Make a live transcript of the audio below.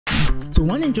So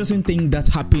one interesting thing that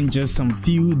happened just some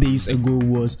few days ago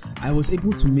was I was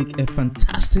able to make a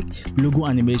fantastic logo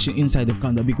animation inside of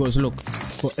Canva, because look,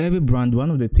 for every brand,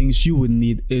 one of the things you would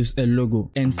need is a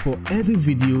logo, and for every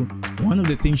video, one of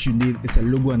the things you need is a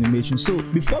logo animation. So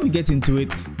before we get into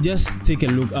it, just take a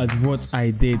look at what I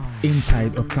did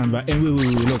inside of Canva. And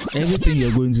wait, look, everything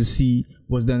you're going to see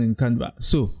was done in Canva.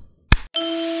 So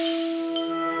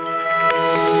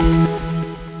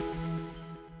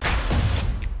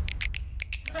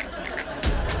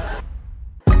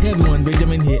hey everyone,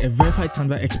 Benjamin here, a verified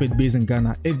Canva expert based in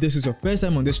Ghana. If this is your first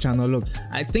time on this channel, look,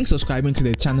 I think subscribing to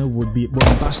the channel would be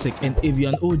bombastic, and if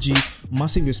you're an OG,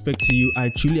 massive respect to you. I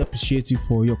truly appreciate you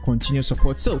for your continued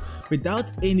support. So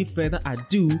without any further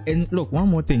ado, and look, one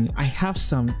more thing, I have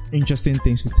some interesting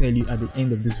things to tell you at the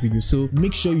end of this video, so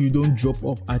make sure you don't drop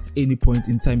off at any point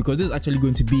in time, because this is actually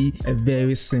going to be a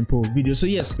very simple video. So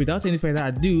yes, without any further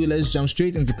ado, let's jump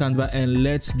straight into Canva and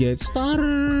let's get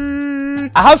started.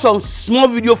 I have some small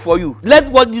video for you. Let's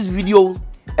watch this video,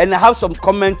 and I have some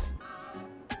comments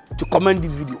to comment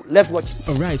this video. Let's watch it.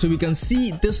 All right, so we can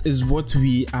see this is what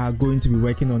we are going to be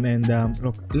working on, and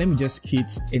look, let me just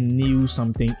create a new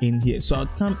something in here. So I'll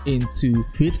come into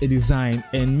create a design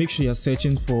and make sure you're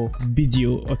searching for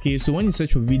video. Okay, so when you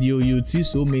search for video, you'll see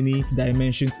so many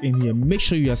dimensions in here. Make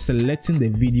sure you are selecting the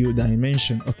video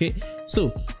dimension. Okay,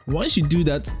 so once you do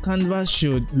that, Canva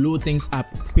should load things up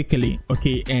quickly.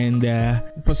 Okay, and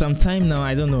for some time now,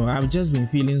 I don't know, I've just been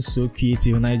feeling so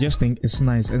creative, and I just think it's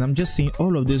nice, and I'm just saying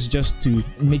all of this just to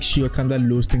make sure Canva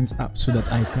loads things up so that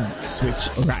I can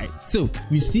switch. All right, so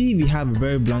we see we have a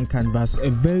very blank canvas, a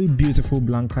very beautiful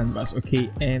blank canvas.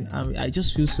 Okay, and I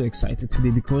just feel so excited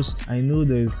today because I know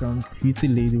there's some pretty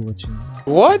lady watching.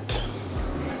 What?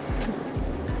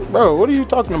 Bro, what are you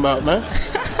talking about, man?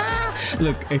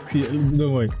 Look, actually,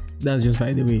 don't worry, that's just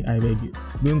by the way. I beg you,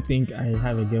 don't think I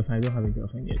have a girlfriend. I don't have a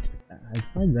girlfriend yet. I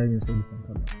find that inside this on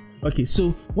camera. Okay, so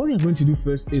what we are going to do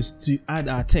first is to add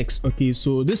our text. Okay,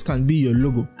 so this can be your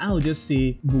logo. I'll just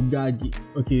say Bugagi.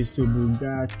 Okay, so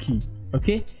Bugaki.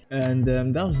 Okay, and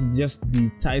that was just the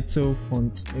title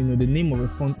font, you know, the name of the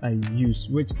font I use,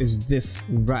 which is this,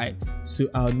 right? So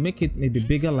I'll make it maybe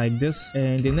bigger like this,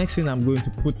 and the next thing I'm going to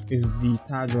put is the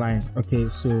tagline. Okay,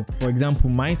 so for example,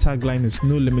 my tagline is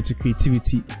no limit to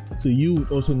creativity, so you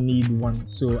would also need one.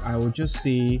 So I will just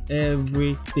say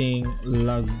everything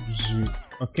loves you.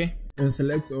 Okay, and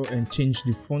select all and change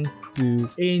the font to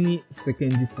any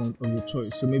secondary font of your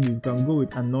choice. So maybe we can go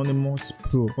with Anonymous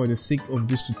Pro for the sake of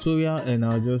this tutorial, and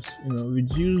I'll just, you know,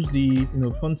 reduce the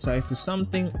font size to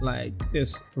something like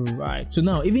this. Right, so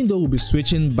now even though we'll be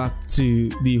switching back to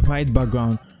the white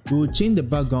background, we will change the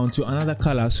background to another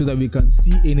color so that we can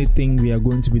see anything we are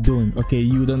going to be doing. Okay,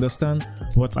 you would understand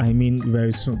what I mean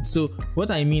very soon. So what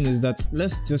I mean is that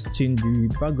let's just change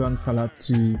the background color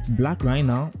to black right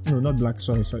now. No, not black,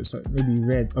 sorry, maybe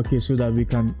red. Okay, so that we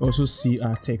can also see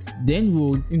our text. Then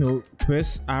we'll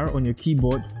press R on your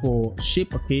keyboard for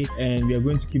shape. Okay, and we are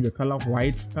going to keep the color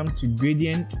white. Come to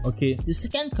gradient. Okay, the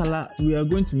second color, we are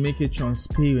going to make it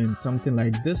transparent, something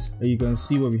like this. You can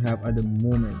see what we have at the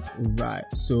moment. Right,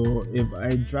 so if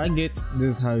I drag it,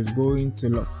 this is how it's going to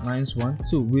look. Nice one.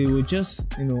 So we will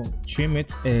just trim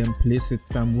it and place it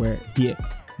somewhere here,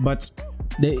 but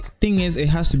the thing is, it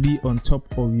has to be on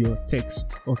top of your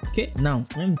text. Okay, now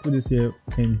let me put this here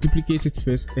and duplicate it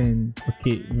first, and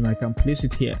okay, I can place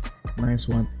it here. Nice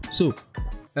one. So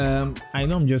I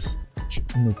know I'm just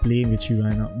playing with you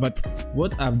right now, but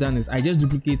what I've done is I just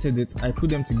duplicated it, I put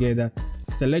them together,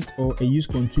 select all, and use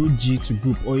Ctrl G to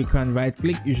group, or you can right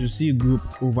click, you should see group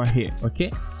over here.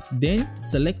 Okay, then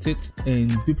select it and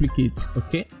duplicate.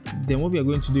 Okay, then what we are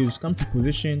going to do is come to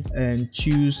position and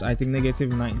choose, I think,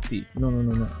 -90.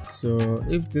 No, so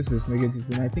if this is negative,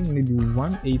 then I think maybe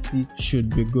 180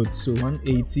 should be good. So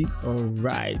 180. All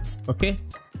right, okay,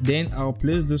 then I'll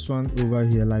place this one over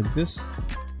here like this,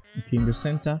 okay, in the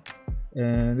center,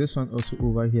 and this one also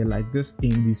over here like this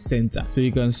in the center, so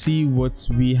you can see what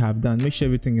we have done. Make sure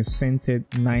everything is centered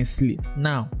nicely.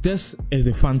 Now this is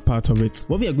the fun part of it.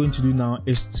 What we are going to do now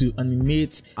is to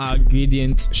animate our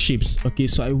gradient shapes. Okay,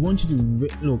 so I want you to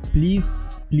look, please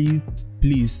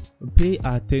pay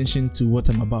attention to what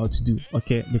I'm about to do,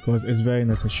 okay, because it's very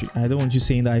necessary. I don't want you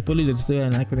saying that I followed the tutorial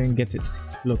and I couldn't get it.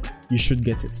 Look, you should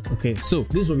get it. Okay, so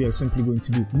this is what we are simply going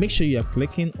to do. Make sure you are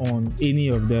clicking on any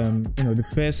of them, the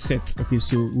first set. Okay,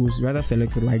 so we'll rather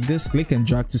select it like this, click and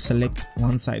drag to select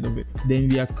one side of it. Then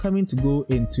we are coming to go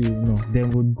into then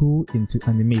we'll go into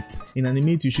animate. In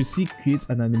animate, you should see create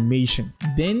an animation.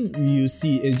 Then you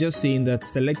see it's just saying that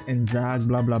select and drag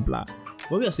blah blah blah.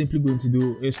 what we are simply going to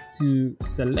do is to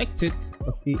select it,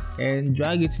 okay, and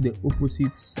drag it to the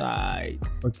opposite side,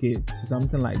 okay, so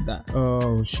something like that.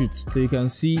 Oh shoot, so you can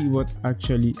see what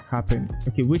actually happened,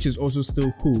 okay, which is also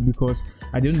still cool because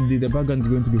at the end of the day the background is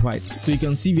going to be white. So you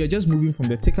can see we are just moving from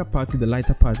the thicker part to the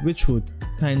lighter part, which would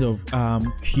kind of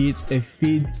create a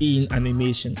fade in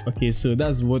animation. Okay, so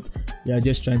that's what we are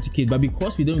just trying to create, but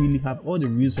because we don't really have all the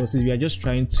resources, we are just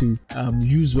trying to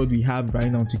use what we have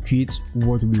right now to create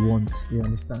what we want. You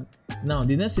understand? Now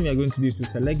the next thing we are going to do is to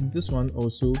select this one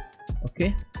also,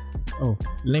 okay. Oh,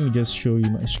 let me just show you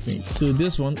my screen. So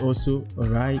this one also, all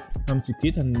right, come to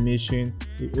create animation,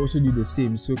 we also do the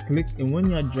same. So click, and when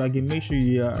you are dragging, make sure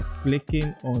you are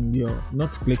clicking on your,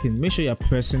 not clicking, make sure you are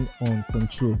pressing on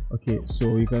control. Okay,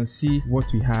 so you can see what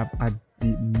we have at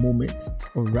the moment.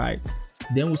 All right,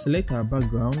 then we'll select our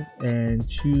background and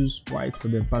choose white for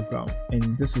the background,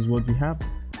 and this is what we have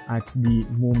at the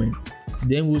moment.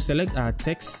 Then we'll select our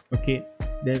text, okay,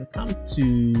 then come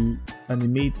to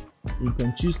animate. You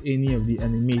can choose any of the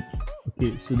animates,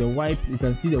 okay. So the wipe, you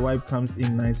can see the wipe comes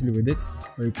in nicely with it,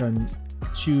 or you can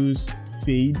choose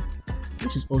fade,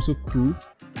 which is also cool,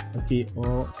 okay.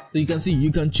 Or so you can see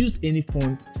you can choose any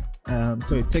font,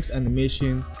 sorry, text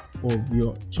animation of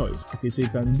your choice, okay. So you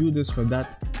can do this for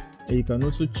that, and you can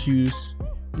also choose,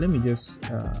 let me just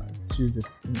choose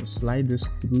the, slide this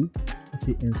through,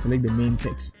 okay, and select the main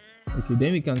text. Okay,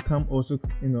 then we can come also,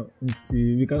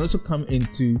 we can also come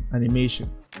into animation,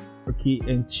 okay,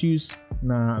 and choose.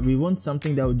 Now we want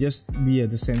something that will just be at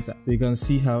the center, so you can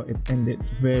see how it ended.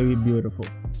 Very beautiful.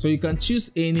 So you can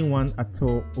choose any one at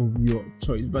all of your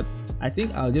choice, but I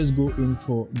think I'll just go in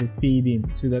for the fading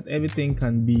so that everything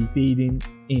can be fading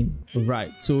in.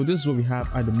 Right, so this is what we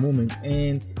have at the moment,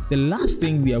 and the last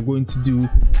thing we are going to do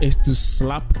is to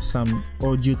slap some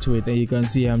audio to it. And you can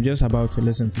see I'm just about to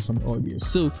listen to some audio.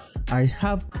 So I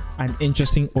have an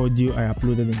interesting audio I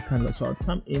uploaded in Canva, so I'll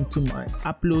come into my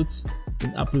uploads.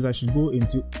 In uploads I should go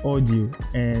into audio,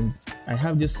 and I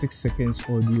have just 6 seconds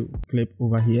audio clip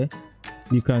over here.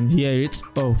 You can hear it.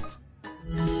 Oh,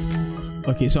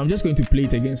 okay, so I'm just going to play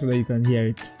it again so that you can hear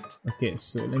it. Okay,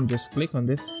 so let me just click on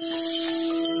this.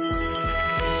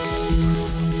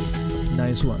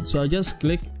 Nice one. So I'll just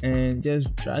click and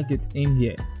just drag it in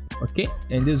here, okay,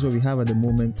 and this is what we have at the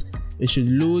moment. It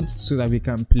should load so that we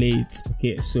can play it.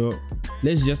 Okay, so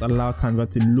let's just allow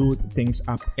Canva to load things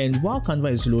up, and while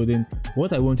Canva is loading,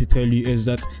 what I want to tell you is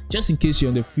that just in case you're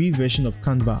on the free version of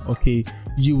Canva, okay,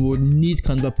 you will need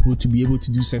Canva Pro to be able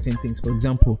to do certain things. For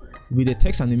example, with the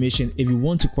text animation, if you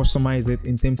want to customize it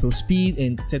in terms of speed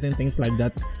and certain things like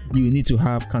that, you need to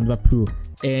have Canva Pro.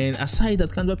 And aside that,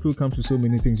 Canva Pro comes with so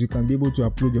many things. You can be able to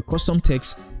upload your custom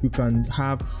text, you can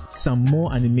have some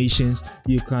more animations,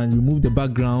 you can remove the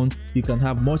background, you can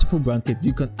have multiple brackets,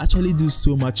 you can actually do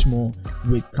so much more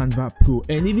with Canva Pro.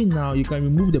 And even now you can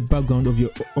remove the background of your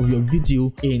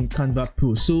video in Canva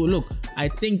Pro. So look, I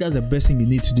think that's the best thing you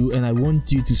need to do, and I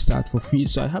want you to start for free.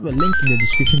 So I have a link in the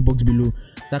description box below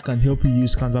that can help you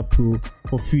use Canva Pro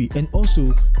for free. And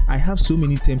also I have so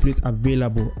many templates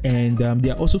available, and they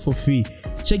are also for free.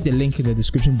 Check the link in the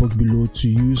description box below to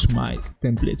use my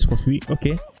templates for free.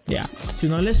 Okay, yeah, so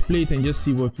now let's play it and just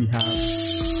see what we have.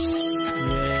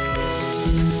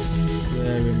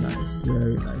 Very nice,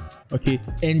 very nice. Okay,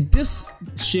 and this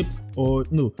shape, or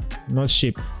no, not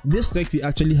shape, this text we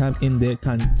actually have in there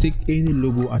can take any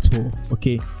logo at all.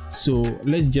 Okay, so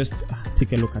let's just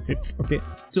take a look at it. Okay,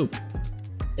 so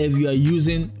if you are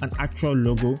using an actual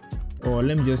logo, or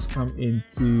let me just come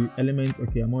into element.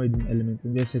 Okay, I'm already in element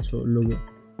and just search for logo.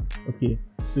 Okay,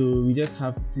 so we just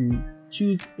have to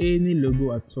choose any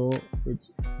logo at all with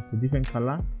a different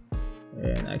color,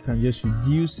 and I can just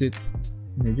reduce it,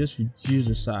 and I just reduce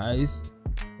the size,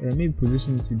 and maybe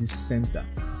position it to the center,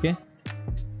 okay,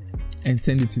 and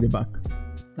send it to the back.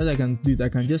 What I can do is I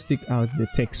can just take out the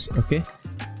text. Okay,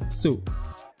 so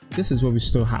this is what we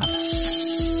still have.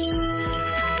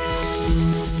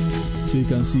 So you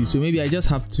can see, so maybe I just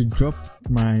have to drop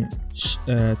my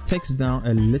text down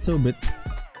a little bit,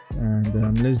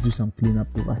 and let's do some cleanup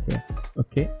over here.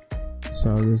 Okay,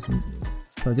 so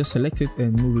I'll just select it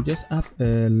and move it just up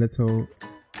a little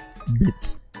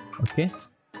bit. Okay,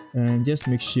 and just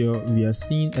make sure we are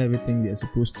seeing everything we are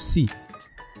supposed to see.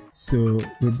 So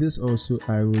with this also,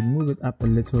 I will move it up a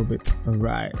little bit. All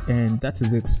right, and that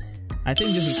is it. I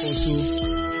think this is also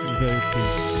very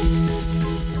cool.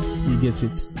 You get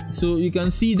it. So you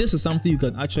can see this is something you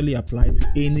can actually apply to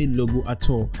any logo at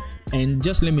all. and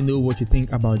just let me know what you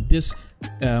think about this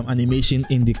animation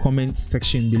in the comment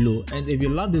section below. And if you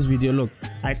love this video, look,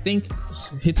 I think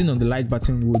hitting on the like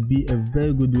button would be a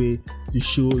very good way to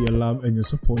show your love and your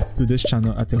support to this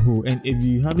channel as a whole. And if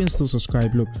you haven't still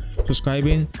subscribed, look,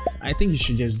 subscribing, I think you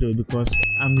should just do it because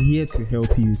I'm here to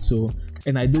help you. So,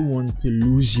 and I don't want to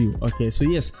lose you. Okay, so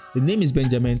yes, the name is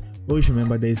Benjamin. Always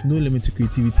remember there is no limit to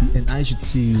creativity, and I should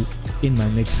see you in my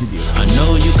next video. I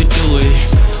know you could do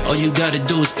it. All you gotta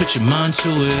do is put your mind to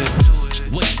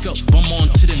it. Wake up, I'm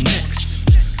on to the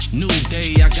next new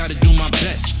day. I gotta do my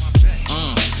best.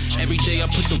 Every day I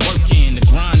put the work in. The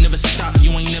grind never stop. You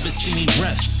ain't never see me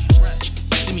rest.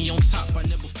 See me on top. I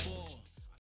never